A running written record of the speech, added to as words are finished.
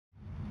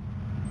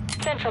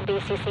Central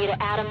BCC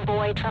to Adam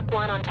Boy, Truck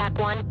 1 on TAC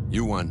 1.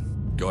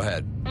 U1, go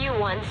ahead.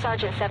 U1,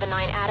 Sergeant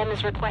 79 Adam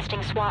is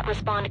requesting SWAT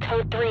respond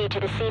code 3 to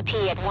the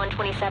CP at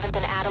 127th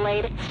and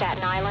Adelaide,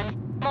 Staten Island.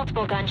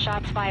 Multiple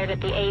gunshots fired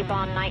at the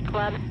A-Bomb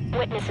nightclub.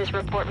 Witnesses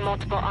report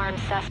multiple armed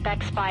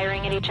suspects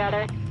firing at each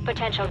other.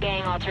 Potential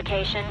gang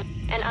altercation.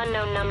 An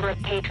unknown number of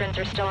patrons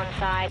are still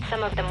inside,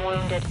 some of them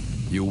wounded.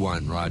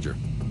 U1, roger.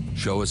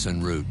 Show us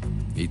en route.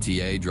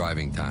 ETA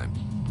driving time.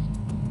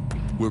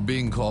 We're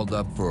being called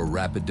up for a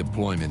rapid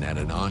deployment at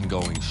an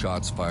ongoing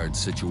shots-fired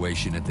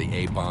situation at the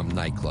A-Bomb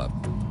nightclub.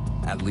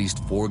 At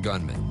least 4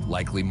 gunmen,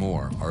 likely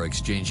more, are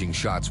exchanging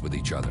shots with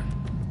each other.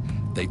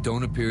 They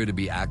don't appear to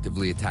be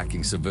actively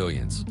attacking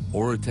civilians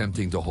or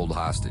attempting to hold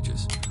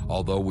hostages,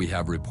 although we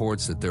have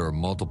reports that there are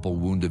multiple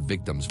wounded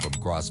victims from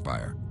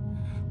crossfire.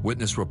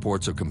 Witness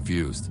reports are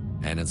confused,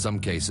 and in some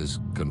cases,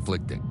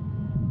 conflicting.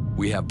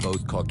 We have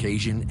both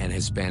Caucasian and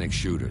Hispanic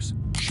shooters,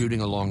 shooting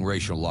along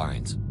racial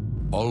lines.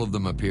 All of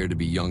them appear to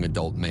be young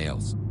adult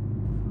males.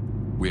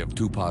 We have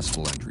 2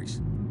 possible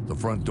entries. The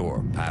front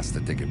door, past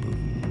the ticket booth,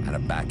 and a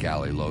back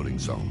alley loading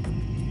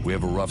zone. We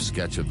have a rough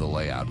sketch of the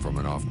layout from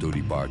an off-duty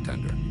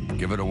bartender.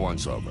 Give it a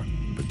once-over,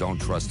 but don't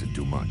trust it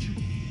too much.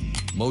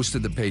 Most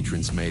of the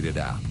patrons made it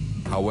out.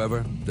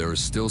 However, there are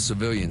still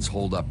civilians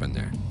holed up in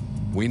there.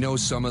 We know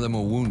some of them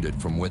are wounded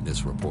from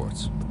witness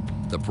reports.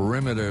 The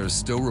perimeter is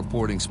still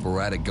reporting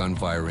sporadic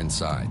gunfire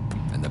inside,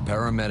 and the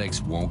paramedics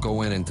won't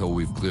go in until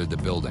we've cleared the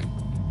building.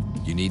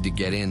 You need to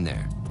get in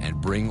there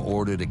and bring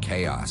order to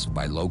chaos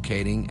by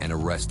locating and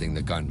arresting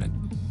the gunman.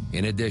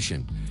 In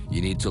addition,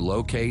 you need to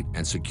locate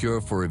and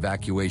secure for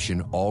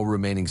evacuation all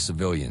remaining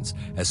civilians,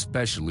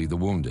 especially the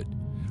wounded.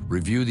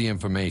 Review the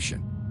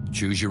information,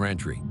 choose your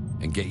entry,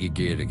 and get your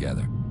gear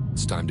together.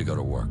 It's time to go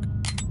to work.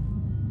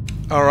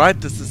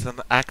 Alright, this is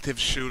an active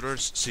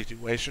shooters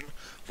situation.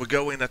 We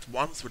go in at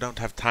once, we don't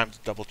have time to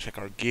double check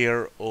our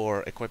gear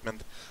or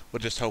equipment. We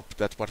just hope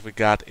that what we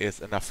got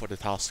is enough for the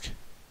task.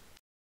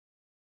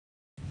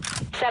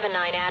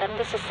 7-9 Adam,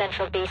 this is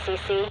Central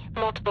BCC.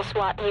 Multiple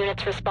SWAT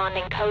units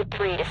responding code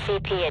 3 to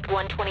CP at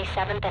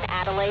 127th and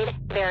Adelaide.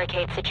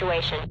 Barricade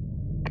situation.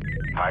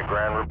 High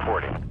ground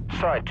reporting.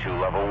 Side 2,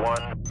 level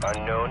 1.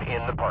 Unknown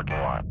in the parking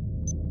lot.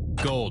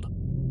 Gold.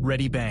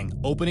 Ready bang.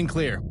 Open and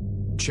clear.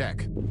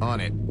 Check. On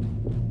it.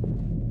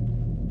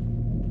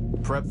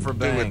 Prep for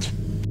bang. Do it.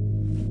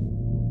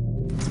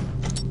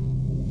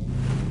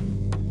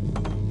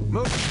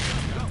 Move.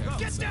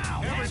 Get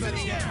down! Hands in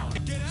the air!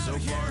 So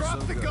far, drop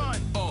so the good.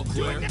 Gun! All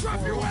clear.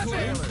 Drop your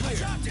weapon!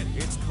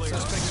 It's clear.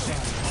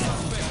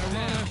 Suspect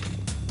down.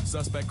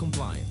 Suspect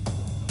compliant.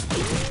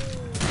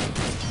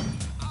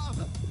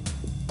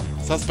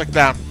 Suspect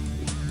down.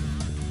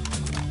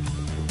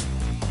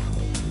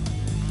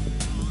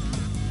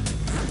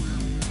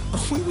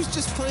 We was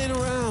just playing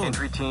around.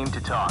 Entry team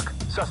to talk.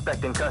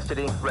 Suspect in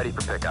custody, ready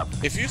for pickup.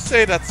 If you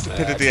say that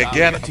stupidity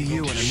again, I'm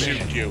going to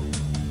shoot you.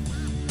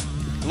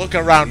 Look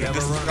around,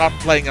 this is not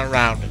playing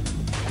around.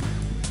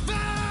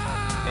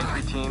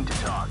 Entry team to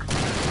talk.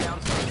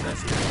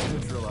 Suspect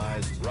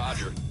neutralized.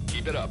 Roger.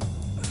 Keep it up.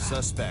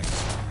 Suspect.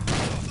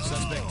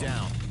 Suspect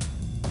down.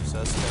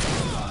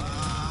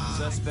 Suspect.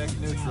 Suspect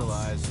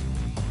neutralized.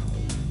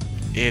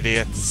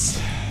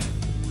 Idiots.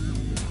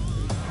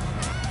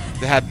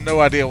 They had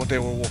no idea what they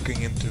were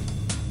walking into.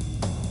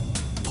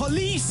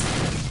 Police!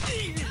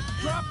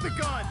 Drop the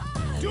gun!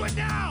 Do it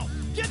now!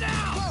 Get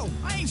down! Whoa!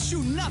 I ain't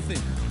shooting nothing!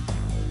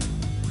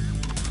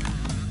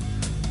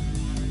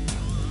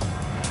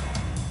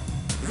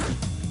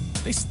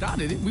 They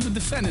started it. We were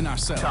defending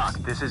ourselves. Talk,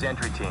 this is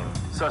entry team.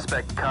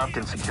 Suspect cuffed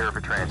and secure for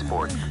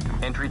transport.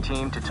 Entry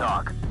team to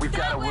talk. We've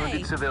got a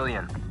wounded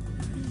civilian.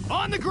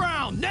 On the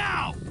ground,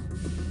 now!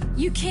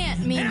 You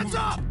can't mean Hands that.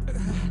 up!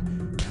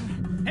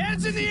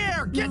 Hands in the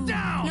air! Get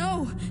down!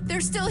 No,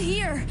 they're still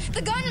here.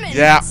 The gunmen!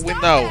 Yeah, Stop we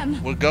know.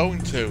 them. We're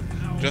going to.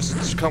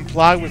 Just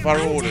comply with our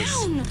I'm orders.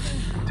 down.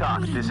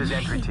 Talk, this is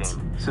entry Right.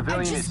 team. I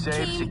Civilian is just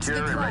safe, came to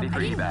secure, the and ready club. for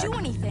I didn't do evac.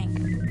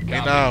 anything. We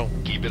know.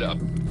 Keep it up.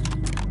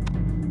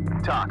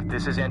 Talk,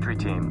 this is entry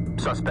team.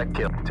 Suspect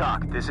killed.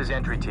 Talk, this is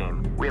entry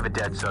team. We have a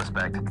dead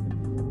suspect.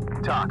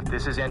 Talk,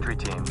 this is entry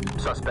team.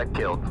 Suspect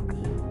killed.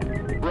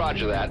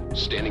 Roger that.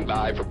 Standing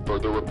by for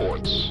further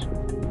reports.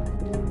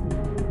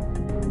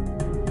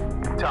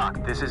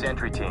 Talk, this is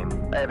entry team.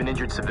 I have an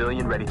injured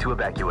civilian ready to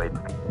evacuate.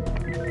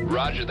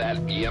 Roger that.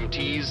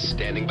 EMTs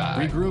standing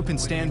by. Regroup and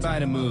stand by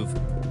to move.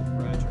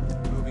 Roger.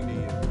 Moving to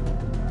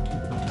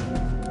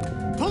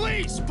you.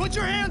 Police! Put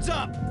your hands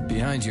up!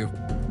 Behind you.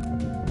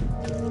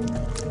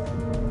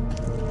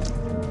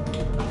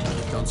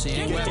 Don't see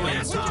any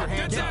weapons. Put your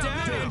hands up.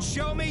 And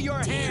show me your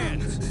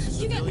hands.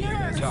 You get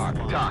nerves.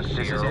 Talk,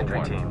 this is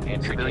entry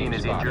team. Civilian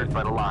is injured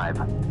but alive.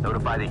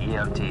 Notify the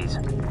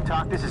EMTs.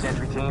 Talk, this is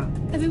entry team.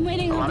 I've been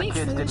waiting A a lot of week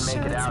for kids this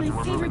didn't show. make it It's out my and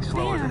we're moving favorite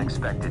slower than band.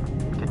 expected.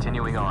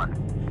 Continuing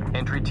on.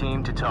 Entry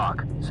team to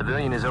talk.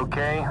 Civilian is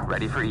okay,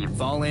 ready for eve.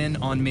 Fall in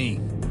on me.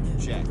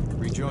 Check.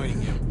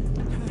 Rejoining you.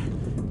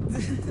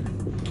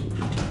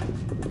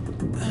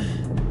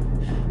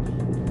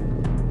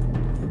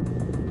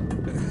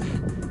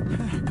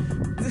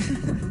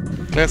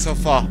 Clear so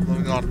far.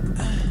 Moving on.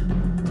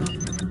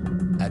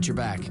 At your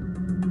back.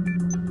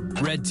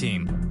 Red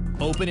team,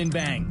 open and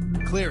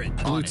bang. Clear it.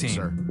 Blue On it, team,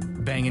 sir.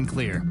 bang and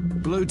clear.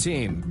 Blue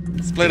team.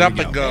 Split up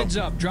and go. Heads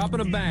up,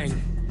 dropping a bang.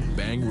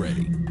 Bang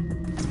ready.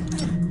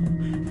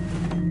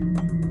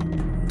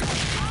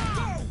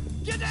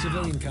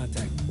 Civilian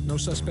contact. No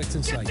suspects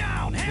in sight.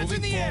 Down, hands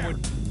Moving in the air.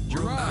 forward.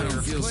 You're I right.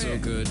 don't feel so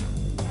good.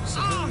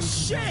 Oh,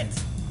 shit!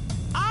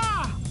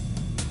 Ah!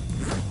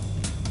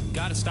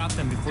 Gotta stop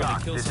them before Doc,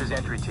 they kill this is someone.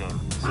 entry team.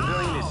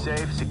 Civilian is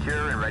safe,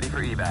 secure, and ready for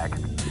evac.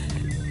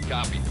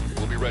 Copy.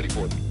 We'll be ready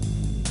for them.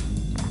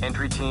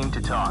 Entry team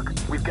to talk.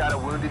 We've got a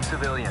wounded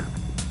civilian.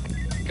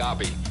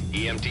 Copy.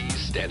 EMTs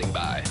standing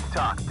by.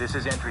 Talk, this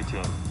is entry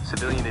team.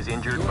 Civilian is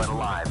injured but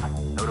alive.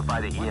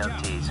 Notify the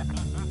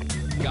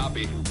EMTs.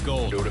 Copy.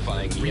 Gold.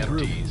 Notifying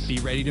Regroup. EMTs. Be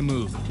ready to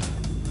move.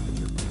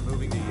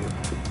 Moving to you.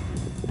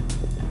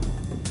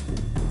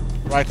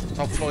 Right,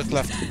 top floor is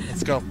left.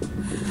 Let's go.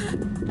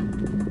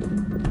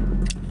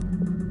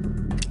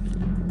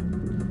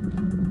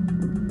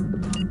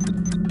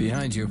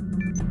 Behind you.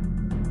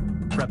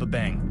 Prep a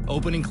bang.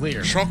 Open and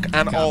clear. Shock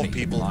and all Copy.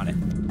 people. On it.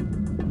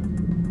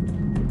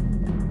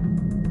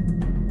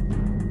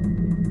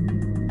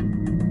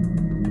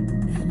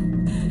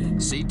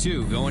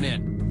 C2 going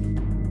in.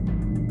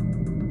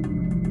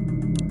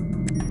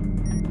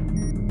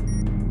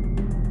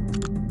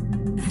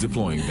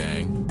 Deploying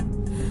bang.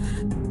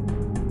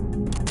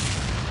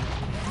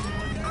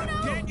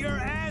 Get your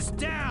ass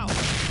down!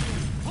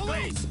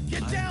 Police,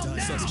 get down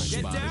now! Suspect Get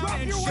spotted. down!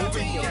 Drop your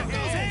weapons! Get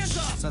those hands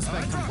up!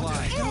 Suspect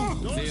complied.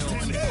 Field. All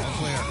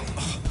clear.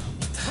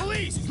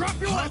 Police,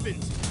 drop your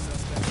weapons!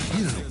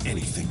 You don't know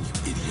anything,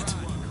 you idiot.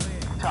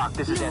 Talk,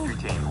 this is entry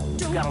team.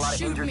 We've got a lot of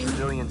shoot injured me.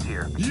 civilians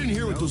here. You didn't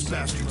hear what those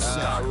bastards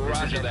said. Talk, this is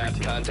Roger entry that.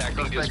 team.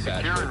 Contacting Suspect dispatch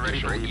secure for and ready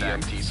for additional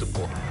evac. EMT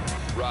support.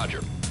 Roger.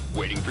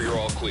 Waiting for your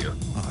all clear.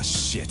 Oh,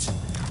 shit.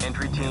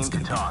 Entry team to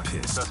gonna be talk.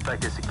 pissed.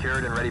 Suspect is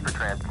secured and ready for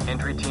transport.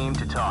 Entry team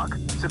to talk.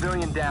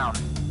 Civilian down,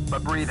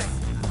 but breathing.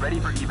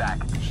 Ready for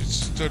evac. She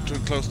stood too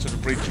close to the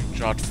breaching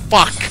shot.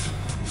 Fuck!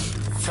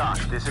 Talk,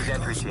 this is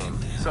entry team.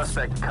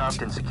 Suspect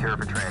cuffed and secure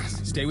for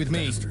transport. Stay with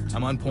me.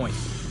 I'm on point.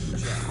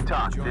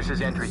 Talk, this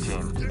is entry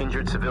team.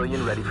 Injured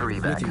civilian ready for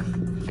evac.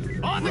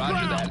 On the Roger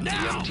ground, that.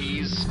 now!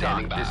 EMTs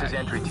standing Talk, by. this is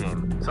entry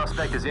team.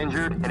 Suspect is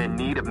injured and in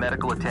need of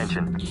medical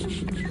attention.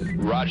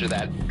 Roger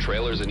that.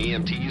 Trailers and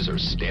EMTs are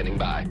standing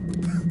by.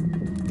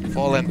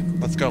 Fall in.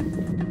 Let's go.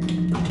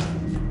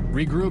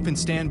 Regroup and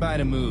stand by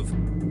to move.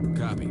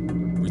 Copy.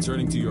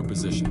 Returning to your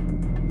position.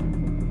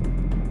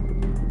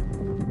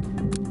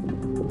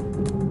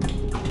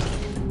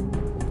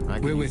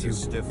 We're with you.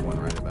 Stiff one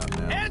right about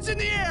now. Hands in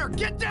the air!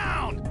 Get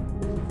down!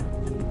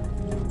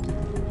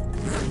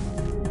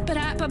 But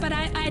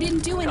I didn't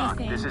do Talk,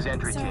 anything. this is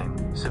entry So-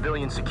 team.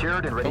 Civilian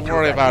secured and ready Don't to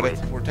worry about it.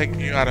 evacuate. We're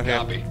taking you out of here.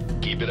 Copy.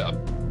 Keep it up.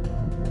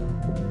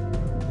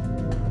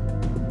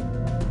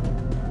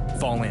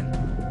 Fall in.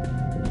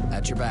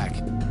 At your back.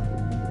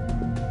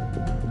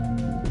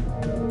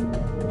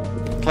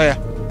 Clear.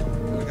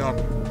 Moving on.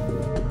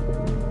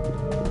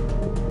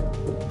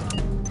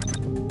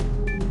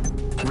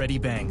 Ready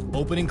bang.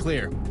 Open and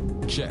clear.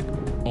 Check.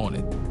 On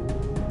it.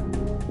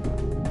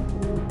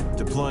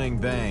 Deploying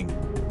bang.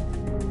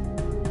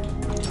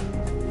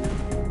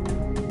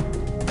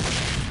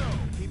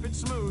 Keep it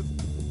smooth.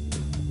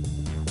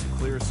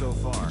 Clear so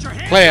far. Put your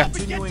hands Clear. up and get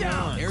Continuing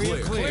down! on.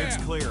 Area clear. It's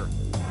clear.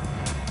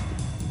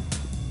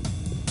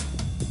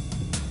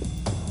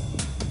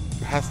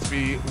 There has to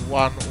be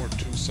one or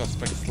two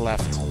suspects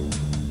left. The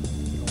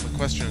only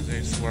question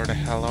is where the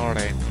hell are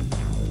they?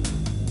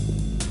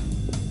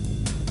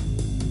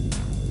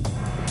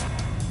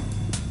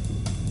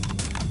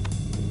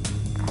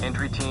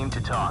 Entry team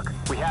to talk.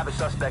 We have a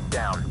suspect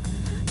down.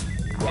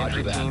 Roger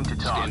Entry that. team to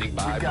talk. Standing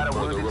by We've got a for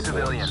further wounded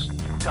reports.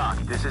 civilian. Talk,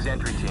 this is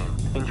entry team.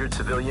 Injured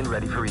civilian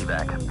ready for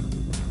evac.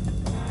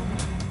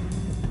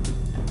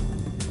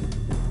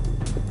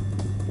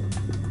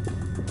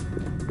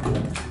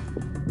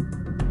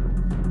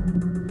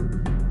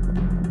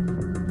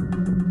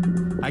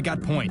 I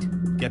got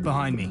point. Get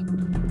behind me.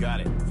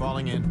 Got it.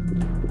 Falling in.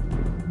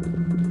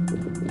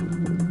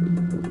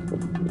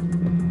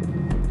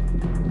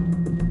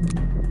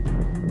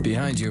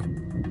 Behind you.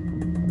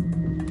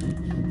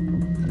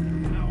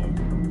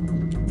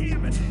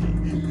 Damn it!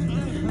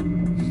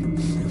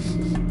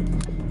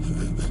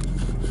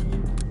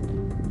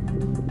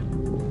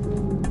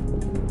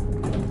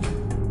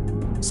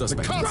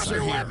 Suspect. Drop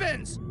your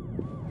weapons!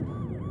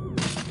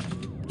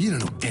 You don't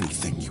know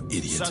anything, you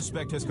idiot.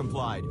 Suspect has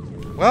complied.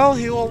 Well,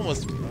 he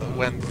almost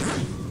went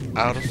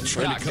out of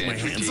Trying to cut my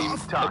hands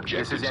off? Talk,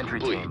 this is Objectives entry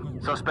complete. team.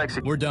 Suspect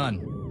We're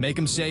done. Make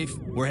them safe.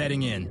 We're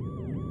heading in.